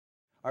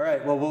All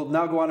right, well, we'll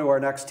now go on to our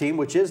next team,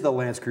 which is the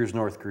L'Anse Creuse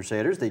North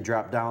Crusaders. They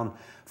dropped down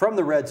from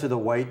the red to the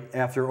white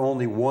after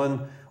only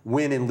one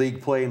win in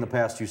league play in the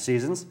past 2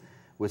 seasons.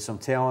 With some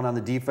talent on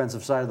the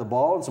defensive side of the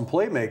ball and some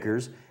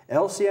playmakers,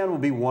 LCN will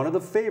be one of the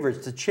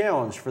favorites to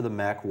challenge for the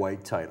MAC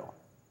White title.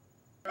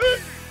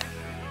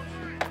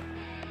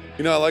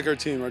 You know, I like our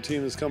team. Our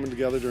team is coming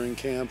together during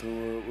camp,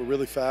 and we're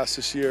really fast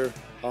this year.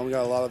 We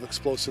got a lot of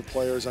explosive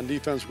players. On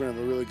defense, we're going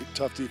to have a really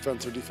tough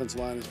defense. Our defensive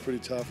line is pretty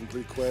tough and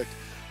pretty quick.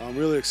 I'm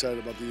really excited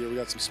about the year. We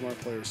got some smart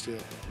players, too.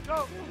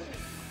 Go.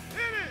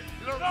 Hit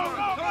it. Go,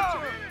 go,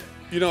 go.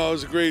 You know, it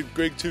was a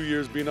great 2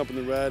 years being up in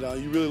the red.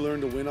 You really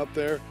learn to win up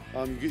there.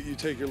 You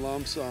take your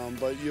lumps,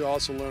 but you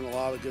also learn a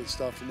lot of good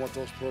stuff from what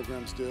those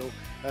programs do.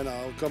 And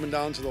coming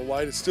down to the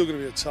white, it's still going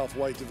to be a tough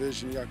white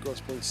division. You got Grosse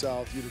Pointe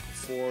South, Utica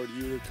Ford,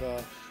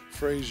 Utica,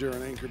 Fraser,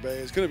 and Anchor Bay.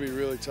 It's going to be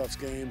really tough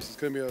games. It's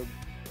going to be a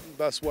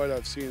best white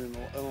I've seen in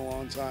a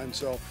long time.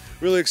 So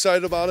really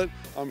excited about it.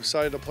 I'm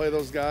excited to play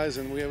those guys,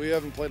 and we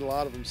haven't played a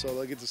lot of them, so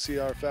they'll get to see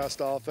our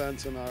fast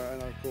offense and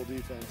our cool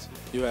defense.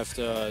 You have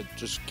to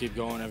just keep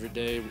going every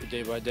day,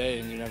 day by day,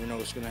 and you never know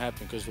what's going to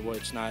happen because the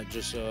white's not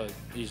just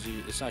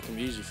easy. It's not going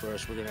to be easy for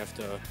us. We're going to have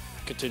to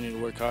continue to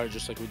work hard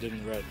just like we did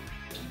in the red.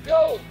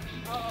 Go!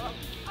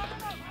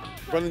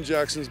 Brendan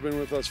Jackson's been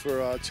with us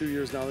for 2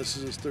 years now. This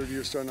is his 3rd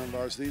year starting on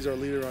varsity. He's our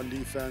leader on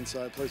defense.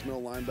 Plays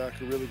middle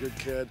linebacker, really good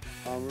kid,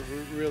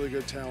 really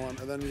good talent.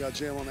 And then we got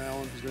Jalen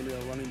Allen, who's going to be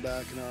our running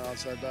back and our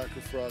outside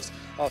backer for us.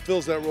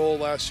 Fills that role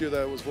last year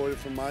that was voided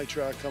from my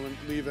track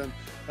leaving.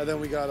 And then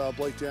we got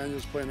Blake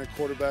Daniels playing at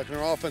quarterback. And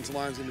our offensive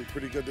line's going to be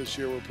pretty good this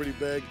year. We're pretty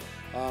big,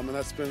 and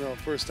that's been the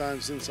first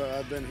time since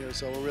I've been here,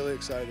 so we're really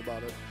excited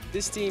about it.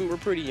 This team, we're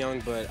pretty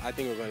young, but I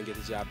think we're going to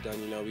get the job done.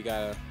 You know, we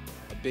got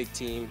a big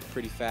team,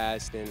 pretty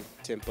fast and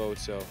tempo,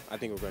 so I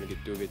think we're going to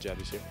do a good job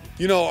this year.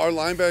 You know, our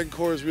linebacking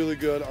core is really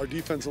good. Our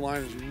defensive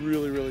line is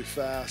really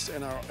fast,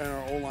 and our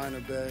O-line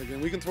are big,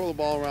 and we can throw the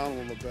ball around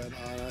a little bit.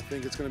 And I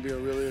think it's going to be a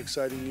really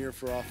exciting year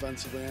for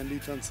offensively and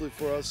defensively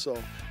for us. So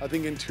I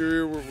think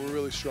interior we're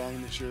really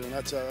strong this year, and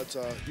that's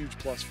a huge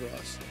plus for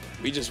us.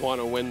 We just want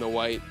to win the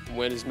white,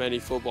 win as many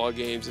football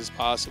games as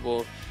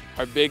possible.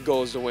 Our big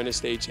goal is to win a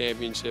state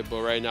championship,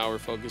 but right now we're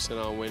focusing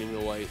on winning the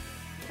white.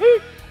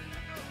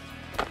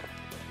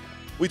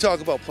 We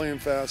talk about playing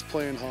fast,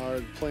 playing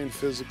hard, playing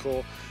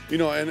physical, you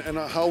know, and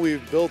how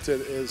we've built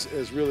it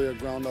is really a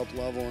ground-up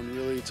level and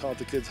really taught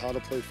the kids how to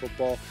play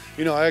football.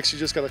 You know, I actually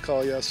just got a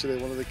call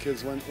yesterday. One of the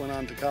kids went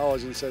on to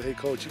college and said, "Hey,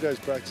 Coach, you guys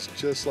practice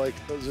just like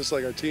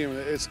our team." And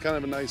it's kind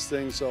of a nice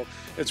thing. So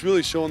it's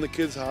really showing the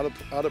kids how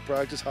to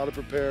practice, how to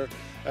prepare,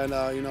 and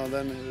you know,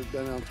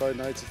 then on Friday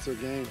nights it's their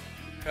game.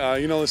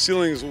 You know, the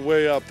ceiling is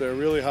way up there,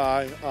 really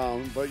high,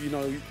 but you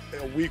know,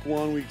 week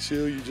 1, week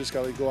 2, you just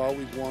got to go out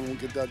week 1 and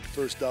get that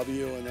first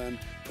W, and then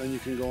you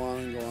can go on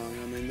and go on.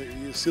 I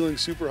mean, the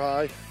ceiling's super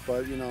high,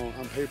 but you know,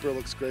 on paper it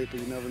looks great, but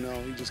you never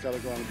know. You just got to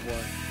go out and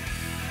play.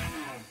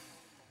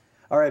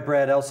 All right,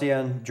 Brad,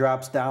 LCN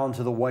drops down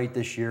to the white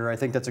this year. I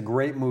think that's a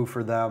great move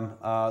for them,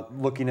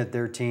 looking at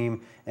their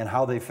team and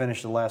how they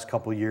finished the last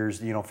couple of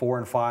years. You know,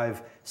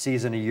 4-5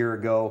 season a year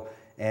ago,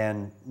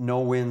 and no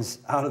wins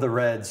out of the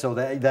red. So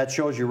that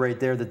shows you right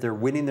there that they're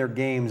winning their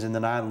games in the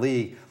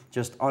non-league,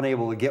 just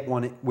unable to get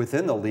one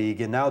within the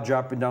league. And now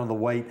dropping down to the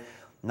white,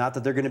 not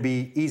that they're going to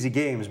be easy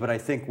games, but I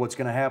think what's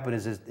going to happen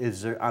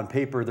is on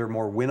paper they're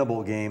more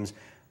winnable games,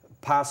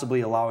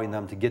 possibly allowing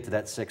them to get to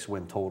that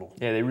 6-win total.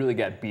 Yeah, they really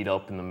got beat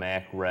up in the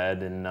MAC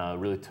red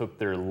and really took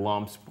their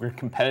lumps. We're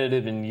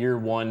competitive in year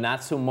 1,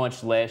 not so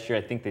much last year.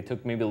 I think they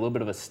took maybe a little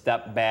bit of a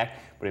step back,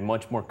 but a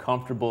much more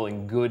comfortable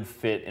and good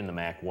fit in the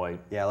MAC white.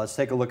 Yeah, let's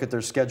take a look at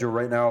their schedule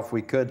right now if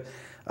we could.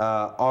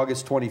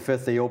 August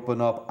 25th, they open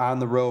up on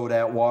the road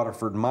at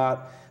Waterford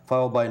Mott,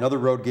 followed by another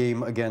road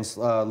game against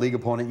league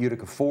opponent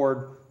Utica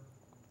Ford.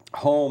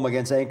 Home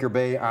against Anchor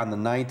Bay on the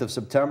 9th of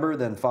September,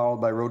 then followed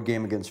by road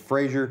game against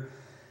Fraser.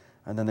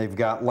 And then they've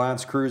got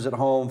L'Anse Creuse at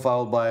home,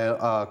 followed by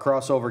a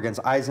crossover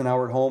against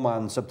Eisenhower at home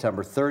on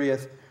September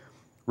 30th.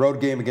 Road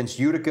game against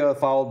Utica,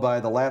 followed by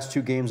the last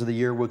 2 games of the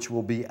year, which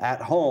will be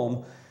at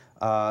home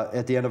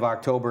at the end of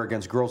October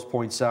against Grosse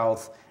Pointe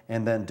South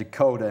and then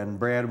Dakota. And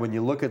Brad, when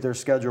you look at their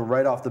schedule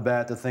right off the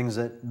bat, the things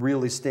that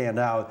really stand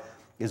out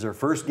is their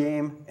first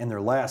game and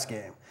their last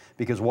game,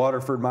 because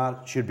Waterford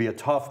Mott should be a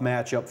tough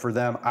matchup for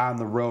them on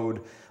the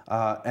road.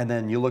 And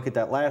then you look at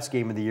that last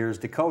game of the year is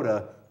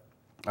Dakota.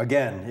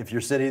 Again, if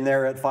you're sitting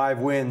there at 5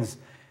 wins,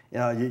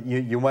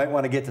 you might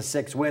want to get to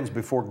 6 wins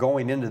before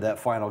going into that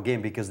final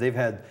game, because they've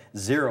had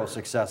 0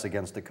 success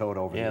against Dakota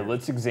over the years.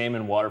 Let's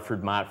examine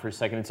Waterford Mott for a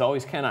second. It's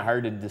always kind of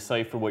hard to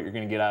decipher what you're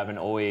going to get out of an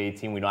OAA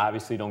team. We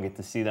obviously don't get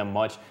to see them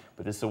much,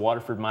 but this is a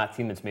Waterford Mott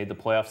team that's made the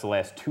playoffs the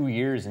last 2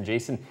 years. And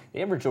Jason,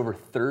 they averaged over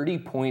 30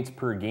 points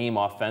per game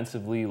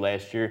offensively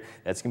last year.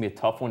 That's going to be a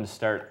tough one to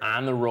start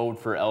on the road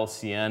for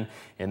LCN.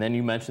 And then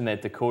you mentioned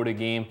that Dakota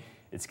game.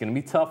 It's going to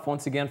be tough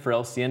once again for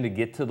LCN to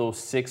get to those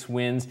 6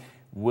 wins.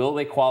 Will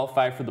they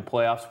qualify for the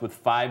playoffs with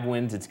 5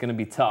 wins? It's going to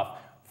be tough.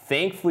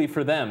 Thankfully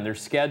for them, their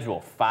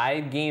schedule,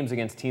 5 games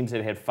against teams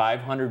that had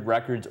 500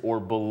 records or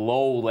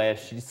below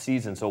last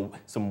season. So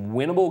some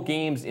winnable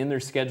games in their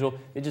schedule.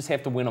 They just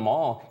have to win them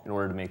all in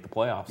order to make the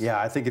playoffs. Yeah,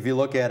 I think if you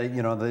look at it,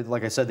 you know,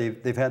 like I said,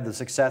 they've had the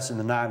success in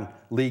the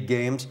non-league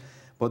games.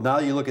 But now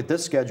you look at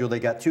this schedule, they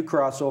got 2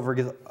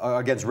 crossover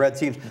against red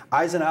teams.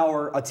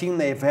 Eisenhower, a team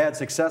they've had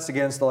success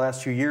against the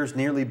last 2 years,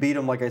 nearly beat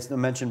them, like I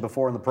mentioned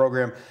before in the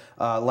program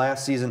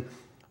last season.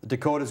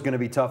 Dakota's going to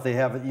be tough. They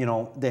have, you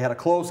know, they had a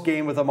close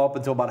game with them up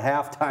until about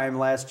halftime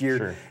last year,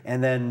 sure.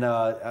 And then,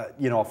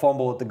 you know, a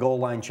fumble at the goal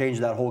line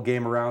changed that whole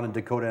game around, and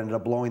Dakota ended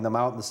up blowing them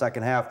out in the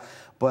second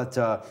half. But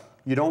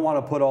you don't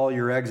want to put all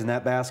your eggs in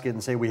that basket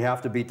and say we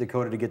have to beat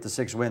Dakota to get to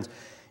 6 wins.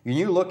 When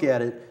you look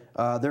at it,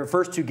 their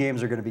first 2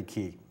 games are going to be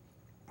key.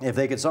 If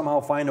they could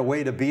somehow find a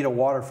way to beat a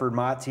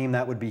Waterford-Mott team,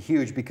 that would be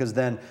huge, because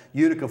then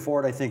Utica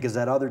Ford, I think, is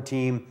that other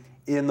team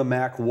in the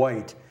MAC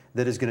White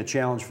that is going to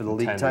challenge for the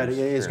league title.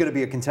 It's going to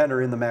be a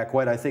contender in the MAC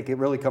White. I think it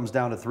really comes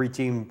down to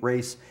 3-team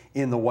race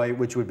in the White,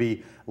 which would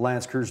be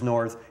L'Anse Creuse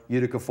North,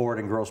 Utica Ford,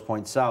 and Grosse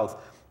Pointe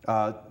South.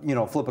 You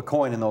know, flip a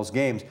coin in those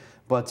games.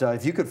 But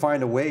if you could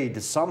find a way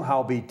to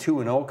somehow be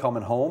 2-0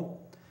 coming home,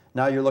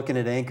 now you're looking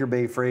at Anchor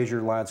Bay,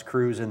 Fraser, L'Anse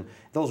Creuse, and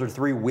those are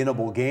 3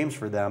 winnable games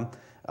for them.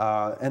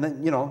 And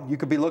then, you know, you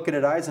could be looking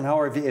at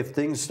Eisenhower. If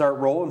things start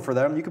rolling for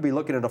them, you could be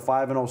looking at a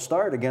 5-0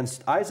 start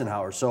against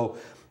Eisenhower. So,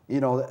 you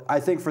know, I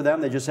think for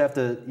them, they just have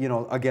to, you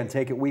know, again,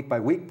 take it week by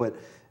week, but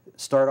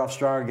start off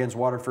strong against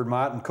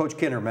Waterford-Mott. And Coach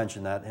Kinner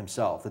mentioned that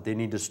himself, that they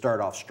need to start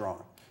off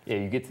strong. Yeah,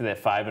 you get to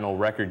that 5-0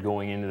 record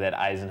going into that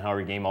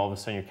Eisenhower game, all of a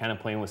sudden you're kind of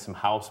playing with some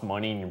house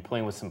money and you're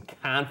playing with some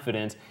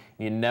confidence.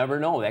 You never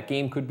know. That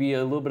game could be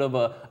a little bit of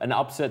an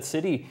upset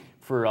city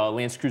for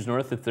L'Anse Creuse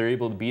North if they're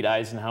able to beat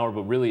Eisenhower,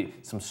 but really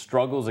some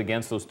struggles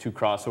against those 2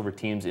 crossover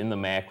teams in the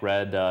MAC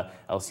Red.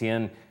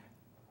 LCN,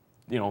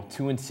 you know,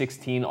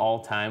 2-16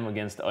 all time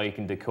against Ike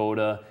and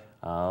Dakota.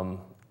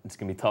 It's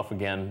going to be tough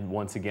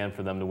once again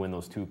for them to win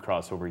those 2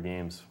 crossover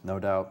games. No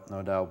doubt,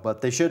 no doubt.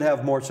 But they should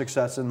have more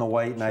success in the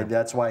White, and sure.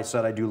 That's why I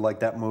said I do like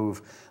that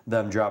move,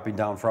 them dropping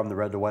down from the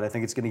Red to White. I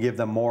think it's going to give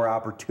them more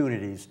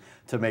opportunities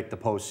to make the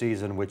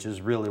postseason, which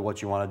is really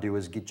what you want to do,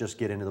 is just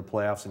get into the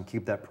playoffs and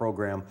keep that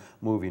program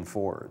moving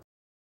forward.